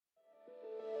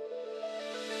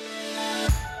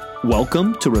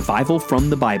Welcome to Revival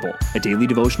from the Bible, a daily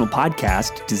devotional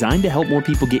podcast designed to help more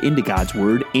people get into God's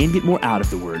Word and get more out of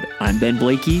the Word. I'm Ben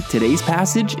Blakey. Today's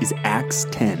passage is Acts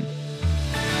 10.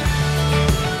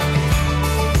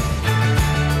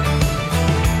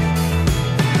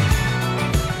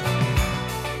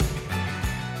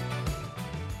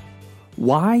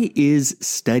 Why is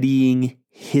studying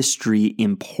history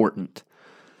important?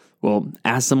 Well,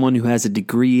 as someone who has a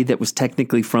degree that was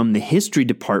technically from the history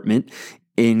department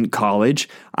in college,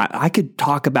 I could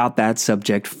talk about that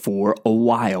subject for a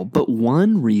while. But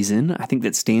one reason I think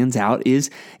that stands out is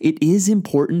it is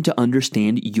important to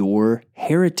understand your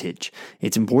heritage.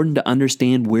 It's important to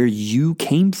understand where you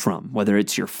came from, whether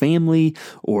it's your family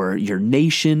or your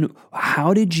nation.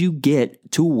 How did you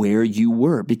get to where you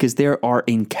were? Because there are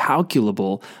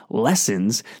incalculable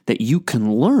lessons that you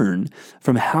can learn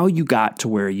from how you got to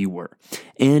where you were.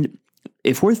 And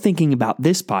if we're thinking about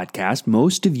this podcast,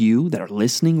 most of you that are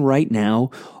listening right now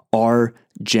are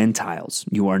Gentiles.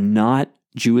 You are not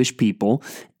Jewish people,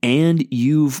 and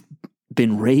you've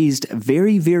been raised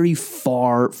very, very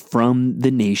far from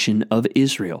the nation of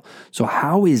Israel. So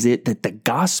how is it that the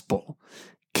gospel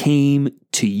came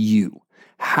to you?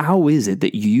 How is it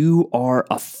that you are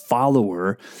a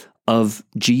follower of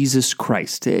Jesus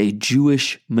Christ, a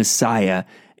Jewish Messiah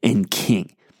and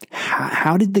King?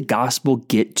 How did the gospel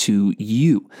get to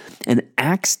you? And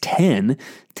Acts 10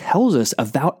 tells us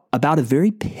about a very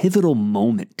pivotal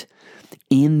moment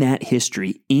in that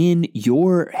history, in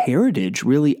your heritage,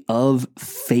 really, of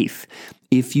faith,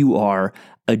 if you are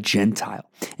a Gentile.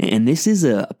 And this is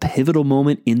a pivotal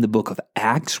moment in the book of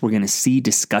Acts. We're going to see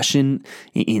discussion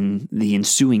in the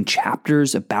ensuing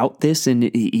chapters about this, and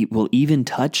it will even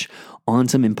touch on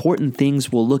some important things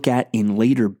we'll look at in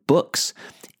later books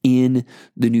in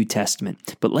the New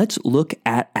Testament. But let's look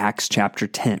at Acts chapter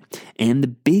 10. And the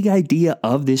big idea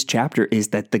of this chapter is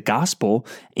that the gospel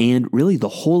and really the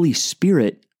Holy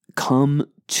Spirit come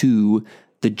to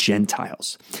the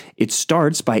Gentiles. It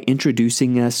starts by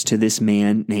introducing us to this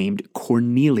man named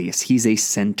Cornelius. He's a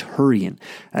centurion.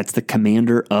 That's the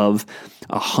commander of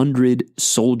 100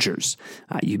 soldiers.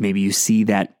 You see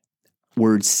that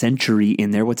word century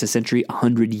in there. What's a century?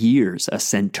 100 years. A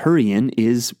centurion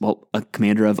is, a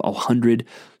commander of 100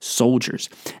 soldiers.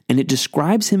 And it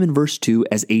describes him in verse 2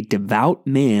 as a devout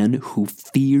man who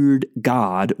feared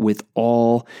God with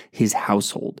all his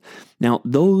household. Now,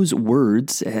 those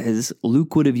words, as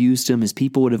Luke would have used them, as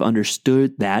people would have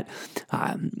understood that,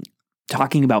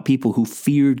 talking about people who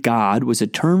feared God was a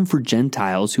term for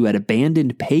Gentiles who had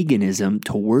abandoned paganism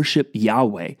to worship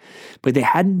Yahweh, but they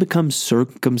hadn't become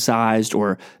circumcised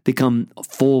or become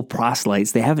full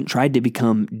proselytes. They haven't tried to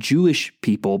become Jewish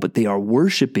people, but they are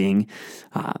worshiping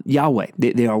Yahweh.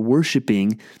 They are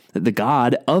worshiping the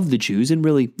God of the Jews and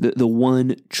really the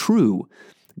one true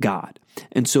God.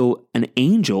 And so an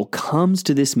angel comes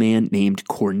to this man named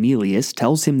Cornelius,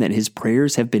 tells him that his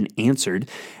prayers have been answered,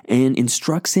 and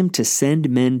instructs him to send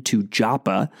men to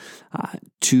Joppa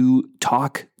to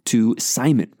talk to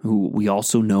Simon, who we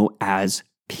also know as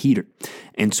Peter.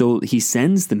 And so he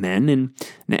sends the men, and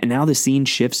now the scene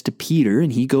shifts to Peter,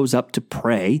 and he goes up to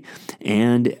pray.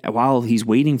 And while he's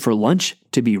waiting for lunch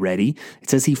to be ready, it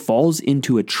says he falls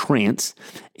into a trance,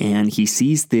 and he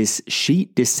sees this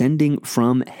sheet descending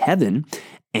from heaven,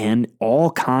 and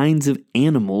all kinds of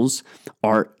animals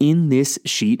are in this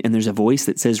sheet. And there's a voice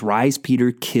that says, "Rise,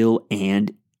 Peter, kill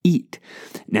and eat."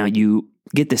 Now you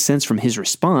get the sense from his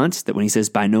response that when he says,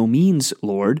 "By no means,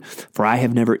 Lord, for I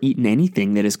have never eaten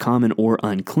anything that is common or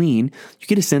unclean," you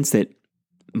get a sense that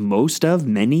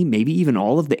many, maybe even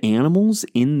all of the animals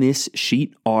in this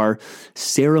sheet are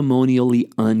ceremonially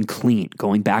unclean,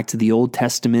 going back to the Old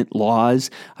Testament laws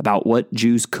about what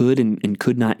Jews could and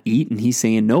could not eat. And he's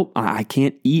saying, nope, I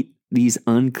can't eat these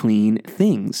unclean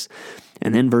things.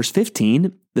 And then verse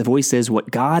 15, the voice says,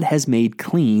 "What God has made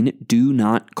clean, do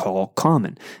not call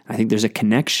common." I think there's a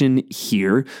connection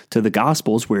here to the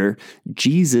Gospels where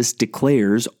Jesus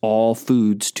declares all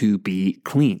foods to be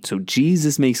clean. So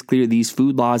Jesus makes clear these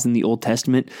food laws in the Old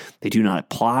Testament, they do not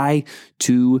apply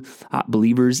to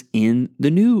believers in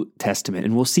the New Testament.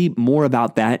 And we'll see more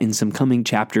about that in some coming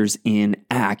chapters in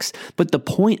Acts. But the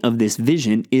point of this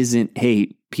vision isn't,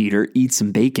 hey, Peter, eat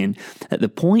some bacon. The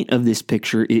point of this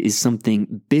picture is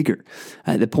something bigger.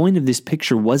 The point of this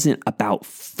picture wasn't about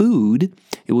food.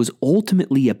 It was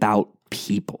ultimately about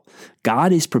people.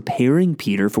 God is preparing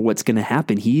Peter for what's going to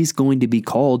happen. He's going to be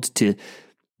called to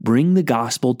bring the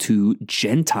gospel to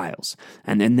Gentiles.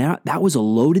 And then that was a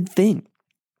loaded thing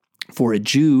for a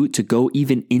Jew to go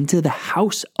even into the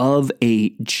house of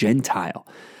a Gentile.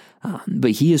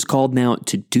 But he is called now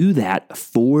to do that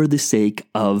for the sake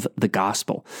of the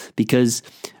gospel. Because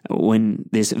when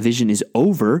this vision is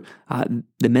over,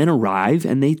 the men arrive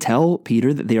and they tell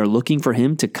Peter that they are looking for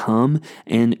him to come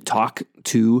and talk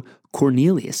to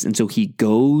Cornelius. And so he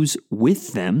goes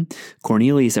with them.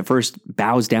 Cornelius at first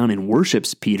bows down and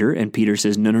worships Peter, and Peter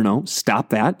says, no, stop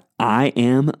that. I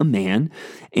am a man.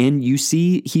 And you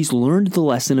see, he's learned the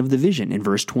lesson of the vision. In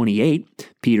verse 28,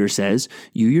 Peter says,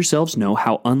 you yourselves know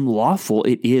how unlawful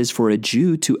it is for a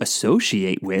Jew to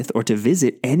associate with or to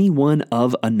visit anyone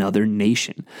of another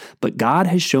nation. But God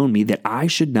has shown me that I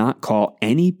should not call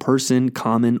any person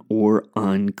common or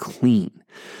unclean.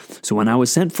 So when I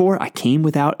was sent for, I came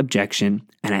without objection,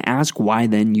 and I asked why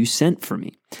then you sent for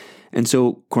me. And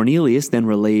so Cornelius then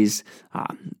relays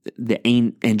the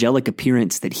angelic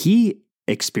appearance that he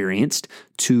experienced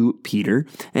to Peter,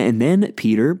 and then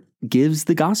Peter gives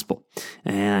the gospel.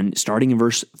 And starting in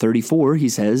verse 34, he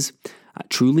says,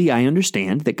 truly I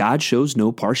understand that God shows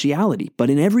no partiality, but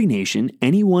in every nation,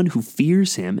 anyone who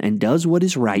fears him and does what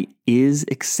is right is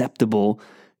acceptable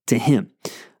to him.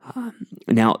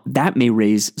 Now, that may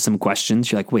raise some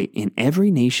questions. You're like, wait, in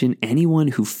every nation, anyone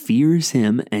who fears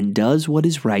him and does what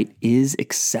is right is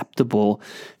acceptable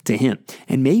to him.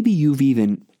 And maybe you've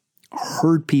even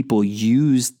heard people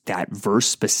use that verse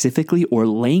specifically or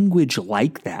language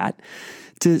like that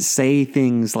to say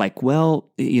things like,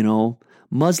 well,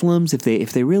 Muslims,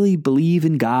 if they really believe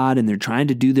in God and they're trying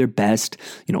to do their best,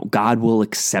 God will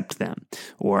accept them.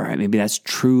 Or maybe that's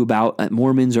true about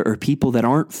Mormons or people that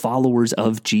aren't followers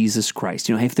of Jesus Christ.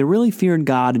 If they're really fearing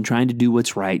God and trying to do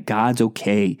what's right, God's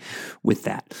okay with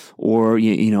that. Or,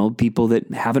 people that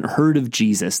haven't heard of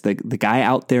Jesus, the guy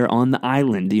out there on the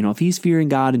island, if he's fearing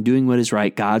God and doing what is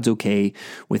right, God's okay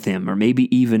with him. Or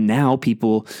maybe even now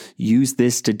people use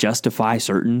this to justify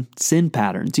certain sin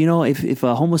patterns. If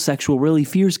a homosexual really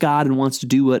fears God and wants to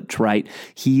do what's right,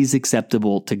 he's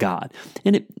acceptable to God.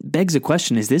 And it begs a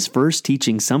question, is this verse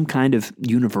teaching some kind of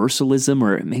universalism,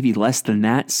 or maybe less than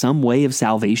that, some way of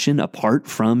salvation apart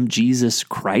from Jesus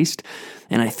Christ?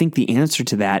 And I think the answer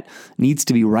to that needs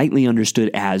to be rightly understood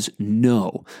as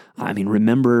no.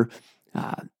 Remember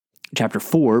chapter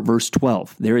 4, verse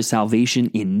 12, there is salvation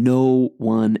in no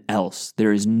one else.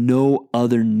 There is no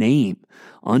other name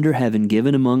under heaven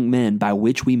given among men by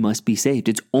which we must be saved.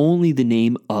 It's only the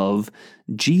name of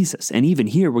Jesus. And even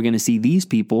here, we're going to see these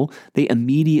people, they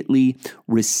immediately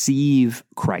receive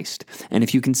Christ. And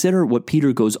if you consider what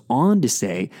Peter goes on to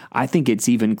say, I think it's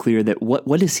even clear that what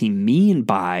does he mean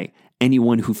by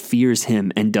anyone who fears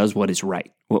him and does what is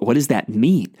right? What does that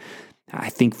mean? I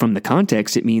think from the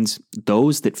context, it means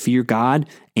those that fear God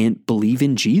and believe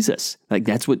in Jesus. Like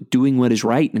that's what doing what is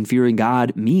right and fearing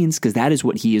God means, because that is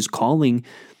what he is calling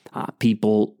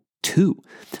people to.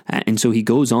 And so he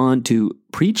goes on to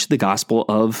preach the gospel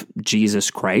of Jesus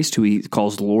Christ, who he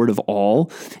calls Lord of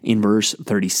all in verse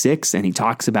 36. And he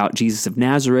talks about Jesus of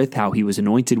Nazareth, how he was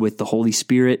anointed with the Holy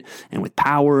Spirit and with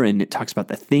power. And it talks about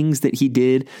the things that he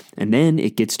did. And then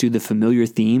it gets to the familiar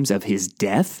themes of his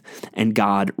death and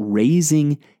God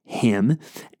raising him.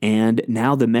 And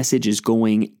now the message is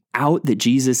going out that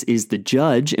Jesus is the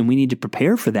judge, and we need to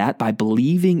prepare for that by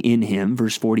believing in him.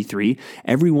 Verse 43,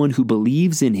 everyone who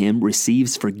believes in him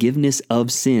receives forgiveness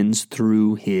of sins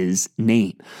through his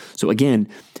name. So again,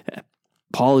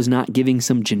 Paul is not giving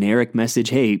some generic message.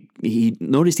 Hey,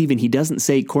 notice even he doesn't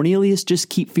say, Cornelius, just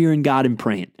keep fearing God and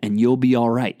praying and you'll be all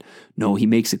right. No, he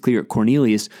makes it clear,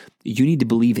 Cornelius, you need to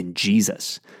believe in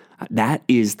Jesus. That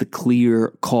is the clear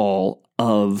call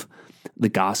of the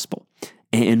gospel.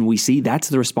 And we see that's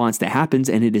the response that happens,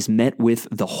 and it is met with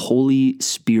the Holy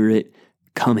Spirit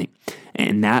coming.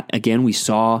 And that, again, we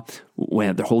saw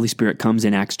when the Holy Spirit comes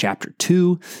in Acts chapter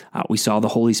 2. We saw the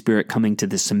Holy Spirit coming to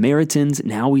the Samaritans.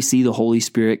 Now we see the Holy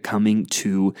Spirit coming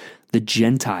to the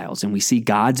Gentiles. And we see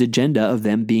God's agenda of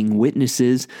them being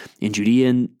witnesses in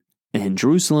Judea and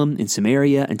Jerusalem, in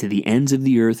Samaria, and to the ends of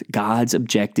the earth. God's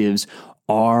objectives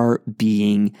are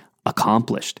being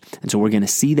accomplished. And so we're going to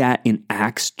see that in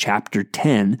Acts chapter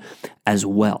 10 as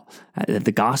well.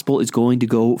 The gospel is going to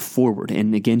go forward.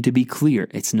 And again, to be clear,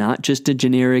 it's not just a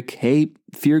generic, hey,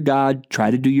 fear God,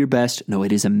 try to do your best. No,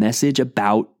 it is a message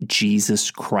about Jesus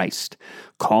Christ,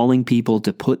 calling people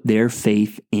to put their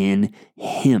faith in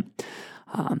him.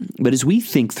 But as we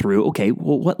think through, okay,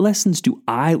 well, what lessons do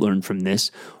I learn from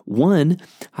this? One,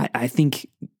 I think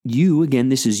you, again,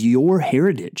 this is your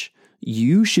heritage.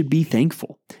 You should be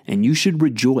thankful. And you should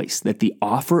rejoice that the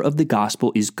offer of the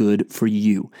gospel is good for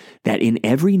you, that in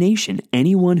every nation,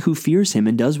 anyone who fears him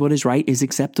and does what is right is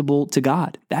acceptable to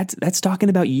God. That's talking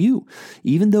about you.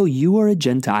 Even though you are a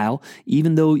Gentile,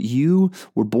 even though you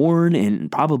were born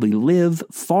and probably live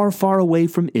far, far away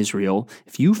from Israel,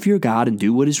 if you fear God and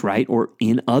do what is right, or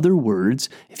in other words,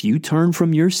 if you turn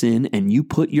from your sin and you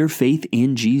put your faith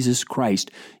in Jesus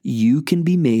Christ, you can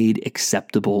be made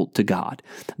acceptable to God.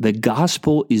 The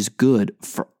gospel is good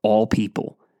for all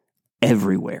people,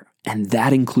 everywhere, and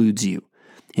that includes you.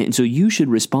 And so you should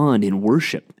respond in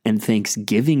worship and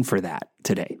thanksgiving for that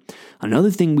today.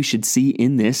 Another thing we should see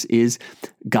in this is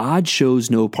God shows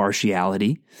no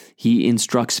partiality. He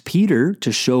instructs Peter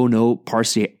to show no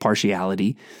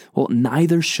partiality. Well,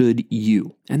 neither should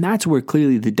you. And that's where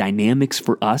clearly the dynamics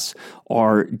for us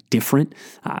are different.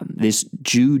 This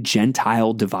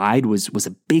Jew-Gentile divide was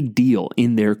a big deal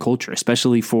in their culture,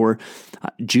 especially for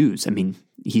Jews. I mean,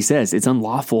 he says it's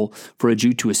unlawful for a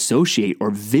Jew to associate or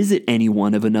visit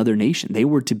anyone of another nation. They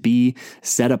were to be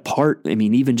set apart. I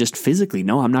mean, even just physically.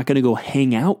 No, I'm not going to go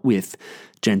hang out with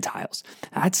Gentiles.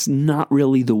 That's not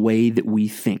really the way that we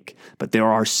think. But there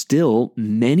are still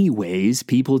many ways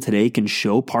people today can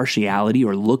show partiality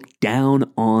or look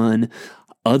down on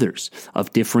others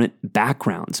of different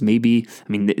backgrounds. Maybe,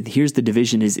 here's the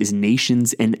division is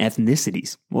nations and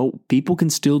ethnicities. Well, people can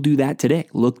still do that today.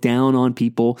 Look down on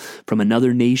people from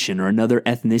another nation or another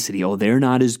ethnicity. Oh, they're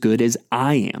not as good as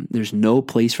I am. There's no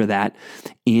place for that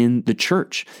in the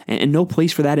church, and no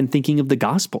place for that in thinking of the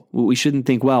gospel. We shouldn't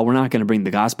think, well, we're not going to bring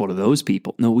the gospel to those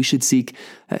people. No, we should seek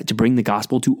to bring the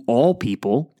gospel to all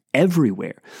people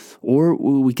everywhere. Or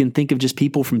we can think of just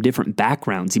people from different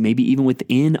backgrounds, maybe even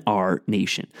within our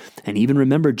nation. And even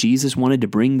remember, Jesus wanted to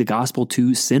bring the gospel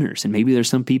to sinners. And maybe there's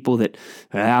some people that,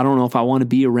 I don't know if I want to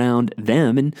be around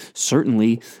them. And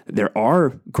certainly there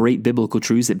are great biblical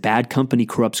truths that bad company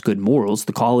corrupts good morals.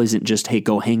 The call isn't just, hey,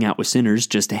 go hang out with sinners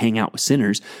just to hang out with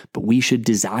sinners, but we should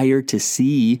desire to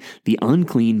see the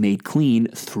unclean made clean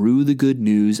through the good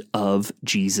news of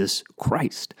Jesus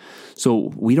Christ.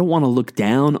 So we don't want to look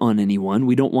down on anyone.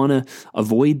 We don't want to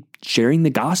avoid sharing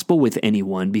the gospel with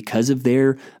anyone because of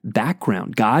their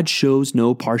background. God shows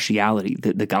no partiality.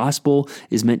 The gospel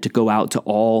is meant to go out to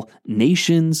all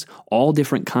nations, all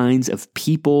different kinds of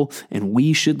people, and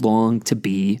we should long to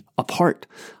be a part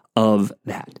of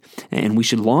that. And we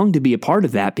should long to be a part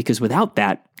of that because without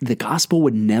that, the gospel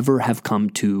would never have come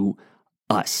to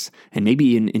us. And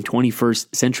maybe in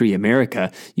 21st century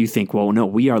America, you think, well, no,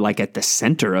 we are like at the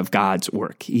center of God's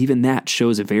work. Even that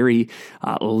shows a very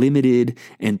limited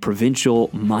and provincial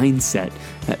mindset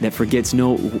that forgets,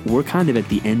 no, we're kind of at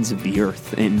the ends of the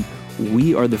earth. And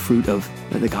we are the fruit of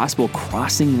the gospel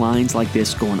crossing lines like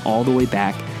this, going all the way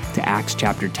back to Acts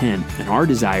chapter 10. And our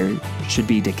desire should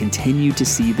be to continue to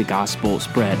see the gospel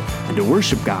spread and to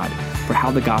worship God for how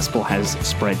the gospel has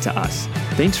spread to us.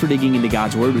 Thanks for digging into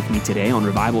God's Word with me today on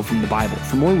Revival from the Bible.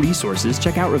 For more resources,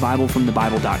 check out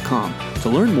revivalfromthebible.com. To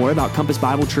learn more about Compass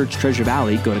Bible Church Treasure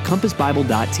Valley, go to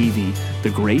compassbible.tv. The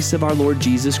grace of our Lord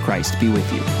Jesus Christ be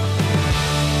with you.